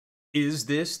Is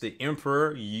this the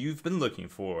Emperor you've been looking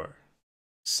for?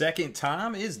 Second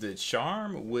time is the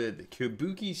charm with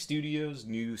Kabuki Studios'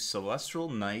 new Celestial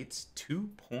Knights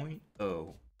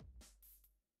 2.0.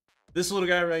 This little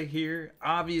guy right here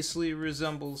obviously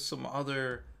resembles some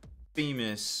other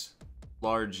famous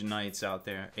large knights out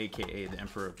there, aka the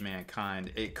Emperor of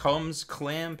Mankind. It comes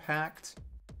clam packed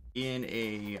in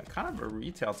a kind of a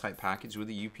retail type package with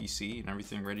a UPC and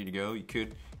everything ready to go. You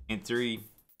could, in theory,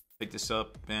 pick this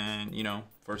up and,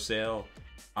 for sale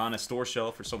on a store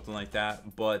shelf or something like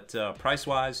that. But price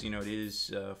wise, it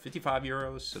is 55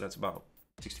 euros, so that's about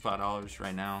 $65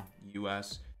 right now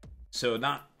US. So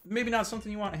maybe not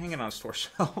something you want hanging on a store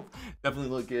shelf. Definitely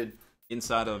look good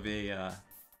inside of a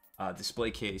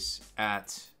display case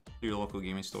at your local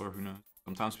gaming store. Who knows?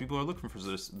 Sometimes people are looking for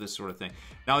this sort of thing.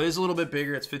 Now it is a little bit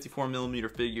bigger. It's 54mm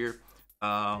figure,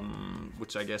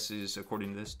 which I guess is,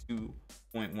 according to this,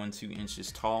 2.12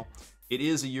 inches tall. It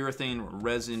is a urethane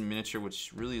resin miniature,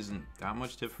 which really isn't that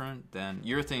much different than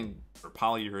urethane or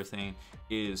polyurethane.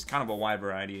 Is kind of a wide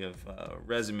variety of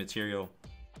resin material.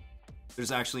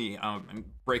 There's actually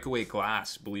breakaway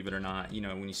glass, believe it or not.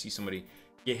 When you see somebody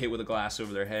get hit with a glass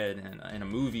over their head in a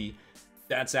movie,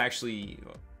 that's actually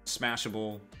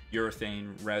smashable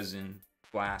urethane resin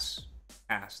glass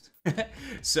cast.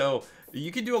 So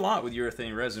you can do a lot with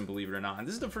urethane resin, believe it or not. And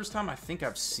this is the first time I think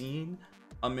I've seen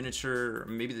a miniature.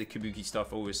 Maybe the Kabuki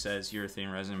stuff always says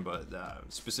urethane resin, but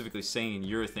specifically saying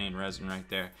urethane resin right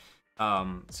there.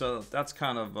 So that's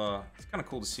kind of it's kind of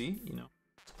cool to see.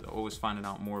 Always finding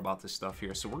out more about this stuff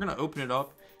here. So we're gonna open it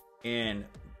up and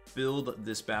build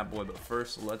this bad boy, but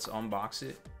first let's unbox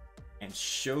it and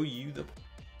show you the.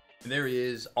 There it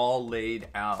is, all laid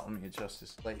out. Let me adjust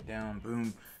this light down.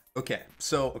 Boom. Okay,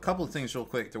 so a couple of things real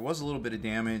quick. There was a little bit of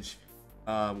damage.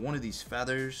 One of these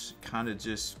feathers kind of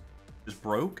just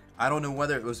broke. I don't know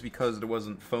whether it was because there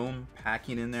wasn't foam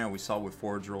packing in there. We saw with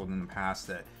Forge Rolled in the past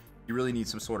that you really need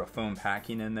some sort of foam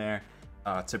packing in there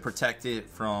to protect it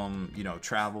from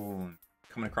travel and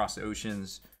coming across the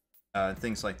oceans,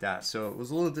 things like that. So it was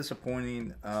a little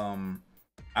disappointing.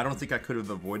 I don't think I could have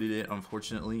avoided it,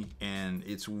 unfortunately, and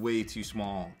it's way too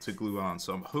small to glue on.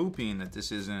 So I'm hoping that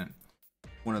this isn't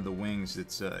one of the wings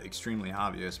that's extremely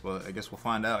obvious, but I guess we'll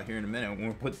find out here in a minute when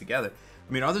we're put together.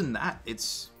 I mean, other than that,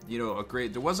 it's a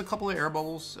great. There was a couple of air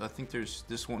bubbles. I think there's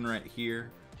this one right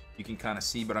here. You can kind of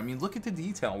see, but I mean, look at the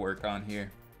detail work on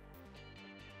here.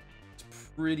 It's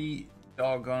pretty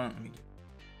doggone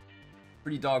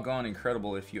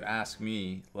incredible, if you ask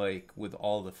me. Like with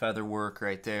all the feather work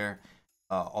right there.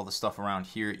 All the stuff around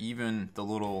here, even the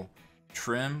little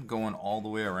trim going all the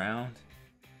way around.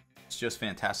 It's just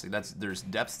fantastic. There's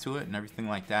depth to it and everything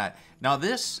like that. Now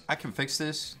this, I can fix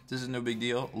this. This is no big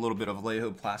deal. A little bit of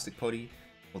Vallejo plastic putty.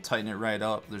 We'll tighten it right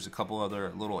up. There's a couple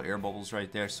other little air bubbles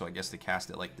right there, so I guess they cast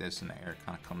it like this and the air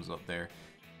kind of comes up there.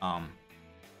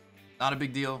 Not a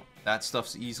big deal. That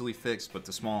stuff's easily fixed, but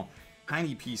the small,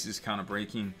 tiny pieces kind of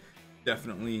breaking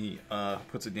definitely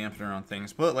puts a dampener on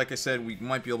things, but like I said, we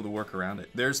might be able to work around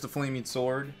it. There's the flaming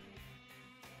sword.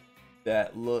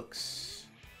 That looks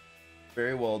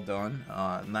very well done.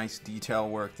 Nice detail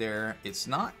work there. It's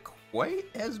not quite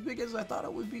as big as I thought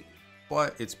it would be,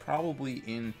 but it's probably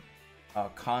in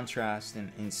contrast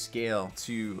and in scale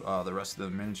to the rest of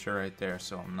the miniature right there,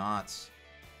 so I'm not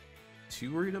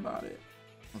too worried about it.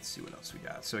 Let's see what else we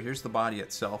got. So here's the body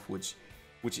itself, which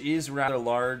is rather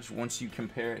large once you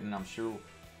compare it, and I'm sure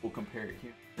we'll compare it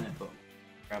here in a minute, but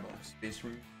grab a Space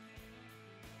Marine.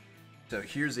 So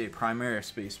here's a Primaris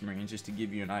Space Marine, just to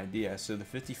give you an idea. So the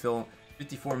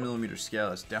 54mm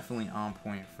scale is definitely on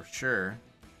point for sure.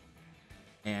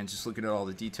 And just looking at all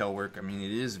the detail work, I mean,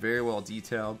 it is very well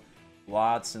detailed.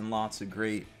 Lots and lots of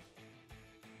great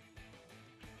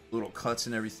little cuts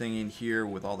and everything in here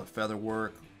with all the feather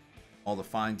work, all the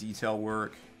fine detail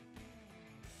work.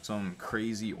 Some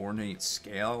crazy ornate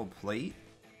scale plate,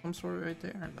 some sort of right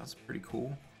there. That's pretty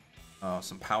cool.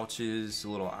 Some pouches,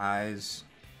 little eyes.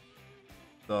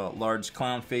 The large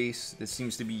clown face that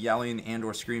seems to be yelling and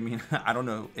or screaming. I don't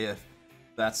know if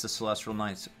that's the Celestial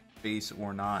Knight's face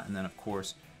or not. And then of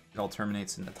course it all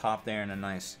terminates in the top there in a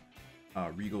nice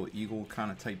regal eagle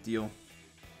kind of type deal.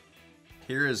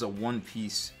 Here is a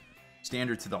one-piece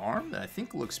standard to the arm that I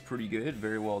think looks pretty good.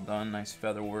 Very well done. Nice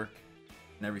feather work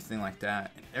and everything like that,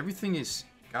 and everything has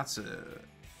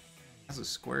a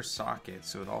square socket,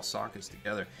 so it all sockets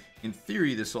together. In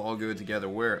theory, this will all go together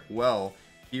well.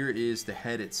 Here is the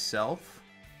head itself.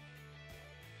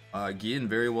 Again,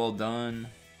 very well done.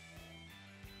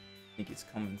 I think it's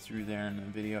coming through there in the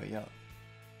video. Yep,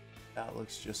 that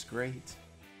looks just great.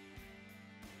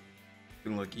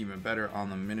 Gonna look even better on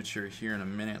the miniature here in a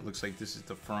minute. Looks like this is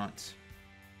the front.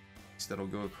 So that'll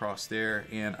go across there,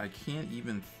 and I can't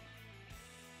even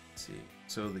see.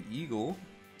 So the eagle,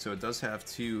 so it does have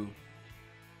two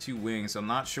wings. I'm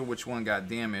not sure which one got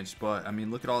damaged, but I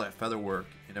mean, look at all that feather work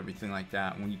and everything like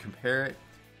that. When you compare it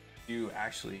to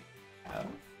actually have,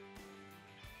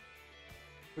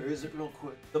 where is it real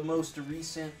quick? The most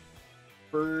recent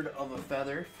bird of a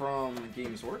feather from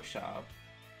Games Workshop.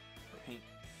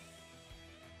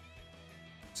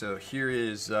 So here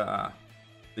is the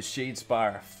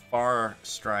Shadespire Far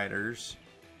Striders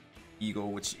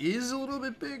eagle, which is a little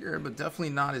bit bigger, but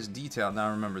definitely not as detailed. Now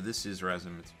remember, this is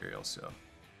resin material, so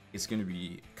it's going to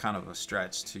be kind of a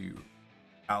stretch to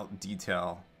out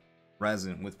detail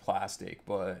resin with plastic,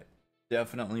 but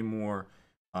definitely more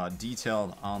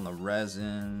detailed on the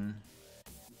resin,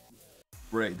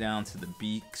 right down to the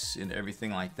beaks and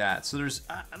everything like that. So there's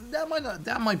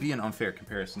that might be an unfair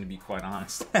comparison, to be quite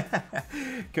honest,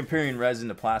 comparing resin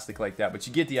to plastic like that, but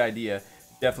you get the idea.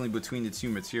 Definitely between the two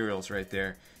materials right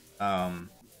there. And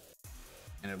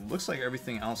it looks like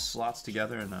everything else slots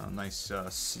together in a nice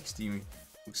 60,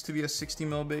 looks to be a 60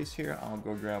 mil base here. I'll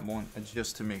go grab one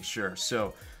just to make sure.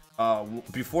 So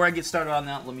before I get started on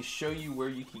that, let me show you where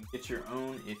you can get your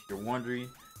own. If you're wondering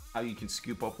how you can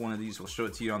scoop up one of these, we'll show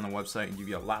it to you on the website and give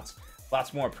you lots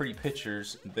more pretty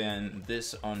pictures than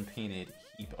this unpainted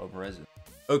heap of resin.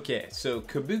 Okay, so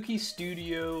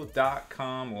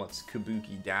kabukistudio.com, well, it's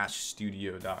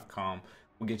kabuki-studio.com.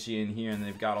 We'll get you in here, and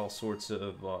they've got all sorts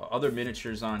of other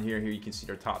miniatures on here. Here you can see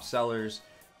their top sellers: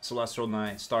 Celestial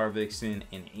Knight, Star Vixen,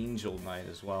 and Angel Knight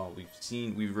as well. We've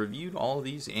reviewed all of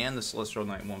these and the Celestial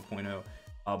Knight 1.0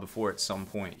 before at some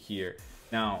point here.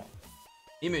 Now,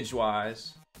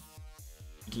 image-wise,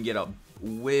 you can get a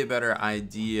way better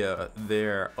idea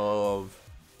there of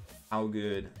how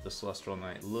good the Celestial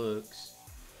Knight looks.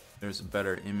 There's a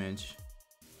better image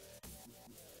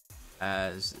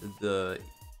as the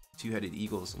two-headed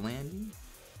eagle's landing.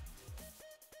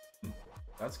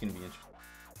 That's gonna be interesting.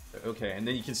 Okay, and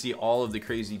then you can see all of the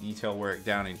crazy detail work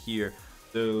down in here.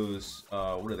 Those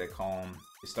what do they call them?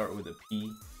 They start with a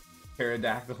P.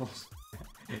 Pterodactyls.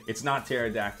 It's not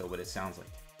pterodactyl, but it sounds like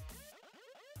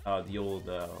the old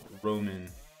Roman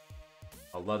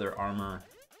leather armor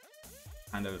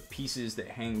kind of pieces that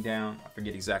hang down. I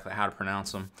forget exactly how to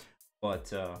pronounce them,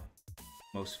 but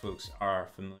most folks are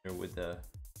familiar with the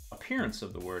appearance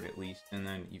of the word, at least. And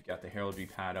then you've got the heraldry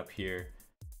pad up here.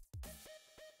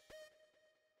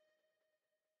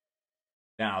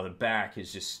 Now the back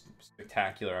is just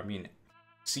spectacular. I mean,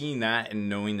 seeing that and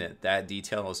knowing that that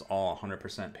detail is all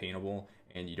 100% paintable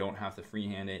and you don't have to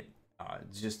freehand it,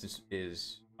 just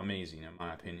is amazing in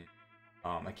my opinion.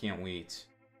 I can't wait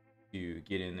to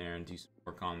get in there and do some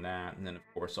work on that. And then of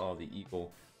course all the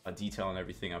eagle detail and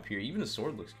everything up here. Even the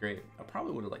sword looks great. I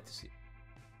probably would have liked to see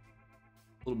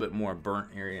a little bit more burnt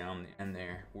area on the end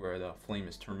there where the flame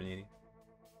is terminating.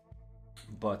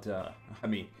 But I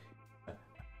mean, I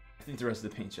think the rest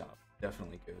of the paint job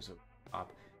definitely goes over the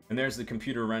top. And there's the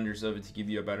computer renders of it to give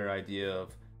you a better idea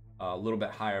of a little bit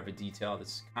higher of a detail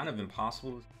that's kind of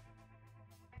impossible to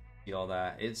see all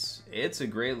that. It's a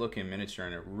great looking miniature,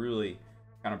 and it really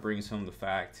kind of brings home the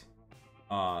fact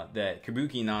that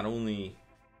Kabuki not only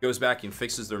goes back and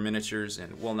fixes their miniatures,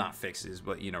 and well, not fixes,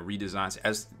 but you know, redesigns.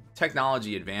 As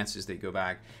technology advances, they go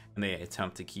back and they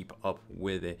attempt to keep up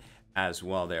with it as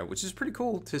well there, which is pretty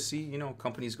cool to see. You know,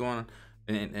 companies going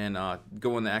and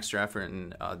going the extra effort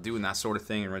and doing that sort of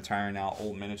thing and retiring out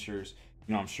old miniatures.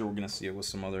 You know, I'm sure we're gonna see it with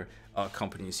some other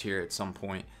companies here at some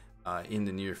point in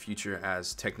the near future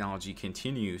as technology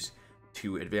continues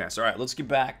to advance. All right, let's get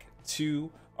back to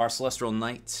our Celestial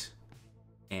Knight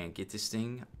and get this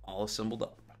thing all assembled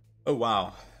up. Oh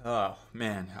wow, oh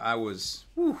man,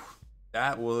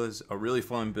 that was a really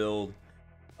fun build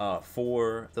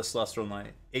for the Celestial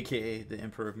Knight, aka the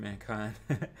Emperor of Mankind.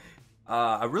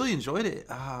 I really enjoyed it.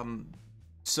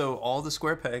 So all the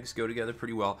square pegs go together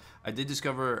pretty well. I did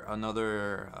discover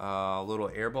another little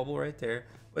air bubble right there,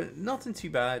 but nothing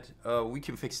too bad. We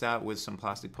can fix that with some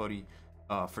plastic putty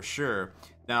for sure.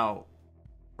 Now,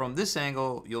 from this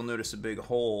angle, you'll notice a big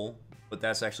hole, but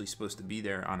that's actually supposed to be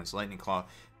there on its lightning claw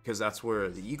because that's where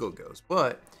the eagle goes.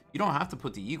 But you don't have to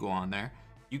put the eagle on there.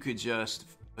 You could just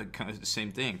kind of the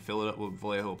same thing, fill it up with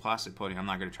Vallejo plastic putty. I'm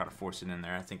not going to try to force it in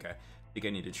there. I think I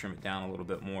need to trim it down a little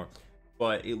bit more.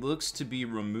 But it looks to be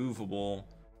removable.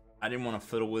 I didn't want to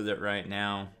fiddle with it right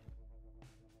now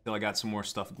until I got some more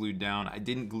stuff glued down. I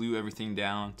didn't glue everything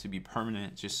down to be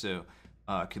permanent, just so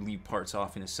I could leave parts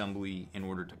off in assembly in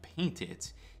order to paint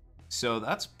it. So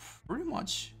that's pretty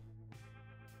much,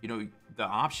 you know, the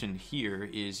option here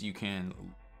is you can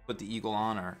put the eagle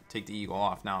on or take the eagle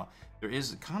off. Now, there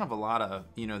is kind of a lot of,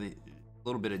 you know, the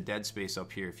little bit of dead space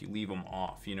up here if you leave them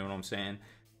off, you know what I'm saying?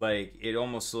 Like, it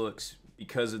almost looks,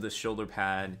 because of the shoulder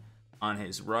pad on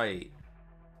his right,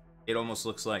 it almost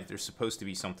looks like there's supposed to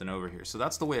be something over here. So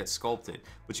that's the way it's sculpted,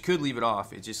 but you could leave it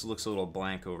off. It just looks a little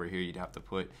blank over here. You'd have to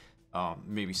put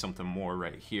maybe something more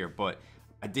right here, but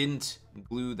I didn't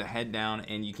glue the head down,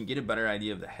 and you can get a better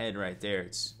idea of the head right there.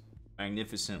 It's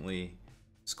magnificently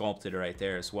sculpted right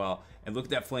there as well. And look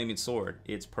at that flaming sword.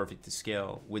 It's perfect to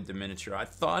scale with the miniature. I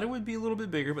thought it would be a little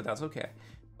bit bigger, but that's okay.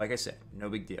 Like I said, no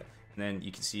big deal. And then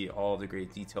you can see all the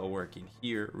great detail work in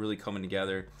here really coming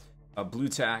together. A blue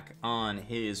tack on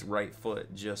his right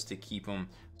foot just to keep him,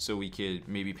 so we could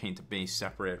maybe paint the base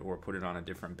separate or put it on a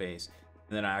different base.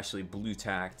 And then I actually blue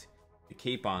tacked the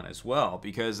cape on as well,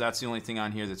 because that's the only thing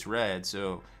on here that's red.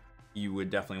 So you would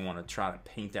definitely want to try to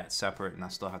paint that separate, and I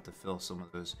still have to fill some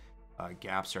of those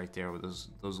gaps right there with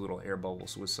those little air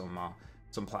bubbles with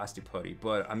some plastic putty.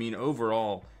 But I mean,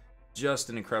 overall, just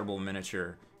an incredible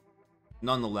miniature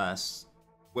nonetheless.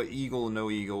 What eagle,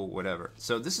 no eagle, whatever.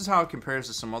 So this is how it compares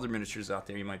to some other miniatures out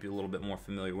there you might be a little bit more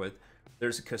familiar with.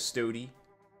 There's a Custody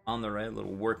on the right, a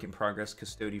little work in progress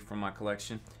Custody from my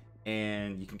collection,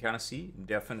 and you can kind of see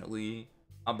definitely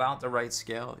about the right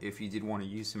scale if you did want to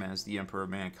use him as the Emperor of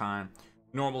Mankind.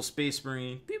 Normal Space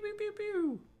Marine, pew pew pew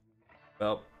pew.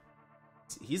 Well,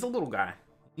 he's a little guy.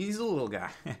 He's a little guy.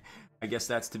 I guess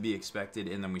that's to be expected.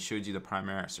 And then we showed you the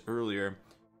Primaris earlier,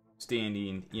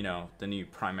 standing, you know, the new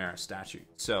Primaris statue.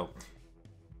 So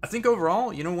I think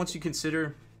overall, you know, once you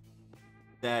consider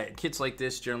that kits like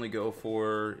this generally go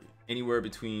for anywhere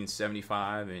between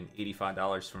 $75 and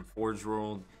 $85 from Forge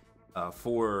World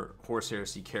for Horse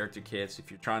Heresy character kits.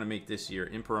 If you're trying to make this your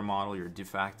Emperor model, your de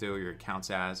facto, your counts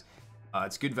as,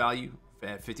 it's good value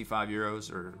at 55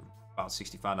 euros or about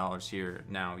 $65 here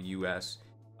now US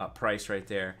price right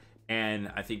there.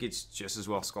 And I think it's just as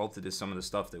well sculpted as some of the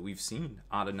stuff that we've seen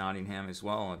out of Nottingham as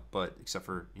well, but except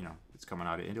for, you know, it's coming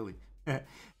out of Italy.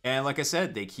 And like I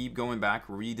said, they keep going back,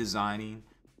 redesigning,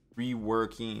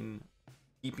 reworking,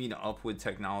 keeping up with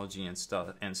technology and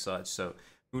stuff and such. So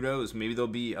who knows, maybe there'll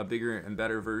be a bigger and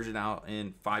better version out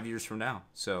in 5 years from now.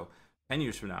 So 10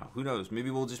 years from now, who knows?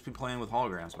 Maybe we'll just be playing with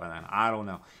holograms by then. I don't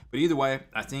know. But either way,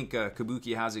 I think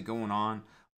Kabuki has it going on.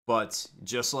 But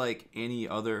just like any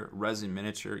other resin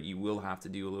miniature, you will have to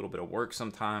do a little bit of work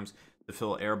sometimes to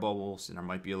fill air bubbles, and there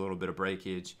might be a little bit of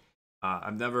breakage.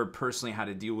 I've never personally had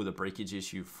to deal with a breakage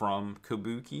issue from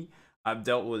Kabuki. I've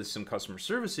dealt with some customer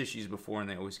service issues before, and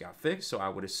they always got fixed. So I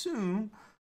would assume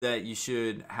that you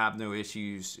should have no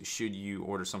issues should you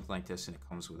order something like this and it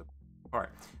comes with a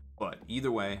part. But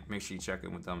either way, make sure you check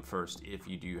in with them first if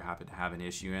you do happen to have an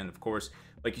issue. And of course,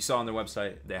 like you saw on their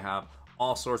website, they have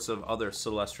all sorts of other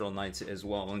celestial knights as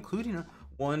well, including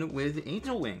one with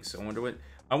angel wings. I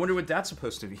wonder what that's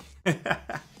supposed to be.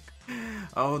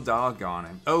 Oh, doggone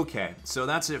it. Okay, so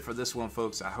that's it for this one,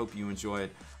 folks. I hope you enjoyed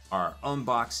our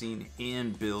unboxing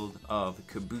and build of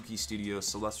Kabuki Studios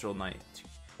Celestial Knight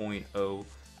 2.0.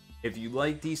 If you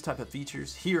like these type of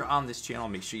features here on this channel,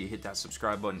 make sure you hit that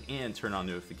subscribe button and turn on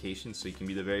notifications so you can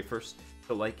be the very first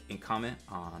to like and comment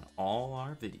on all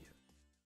our videos.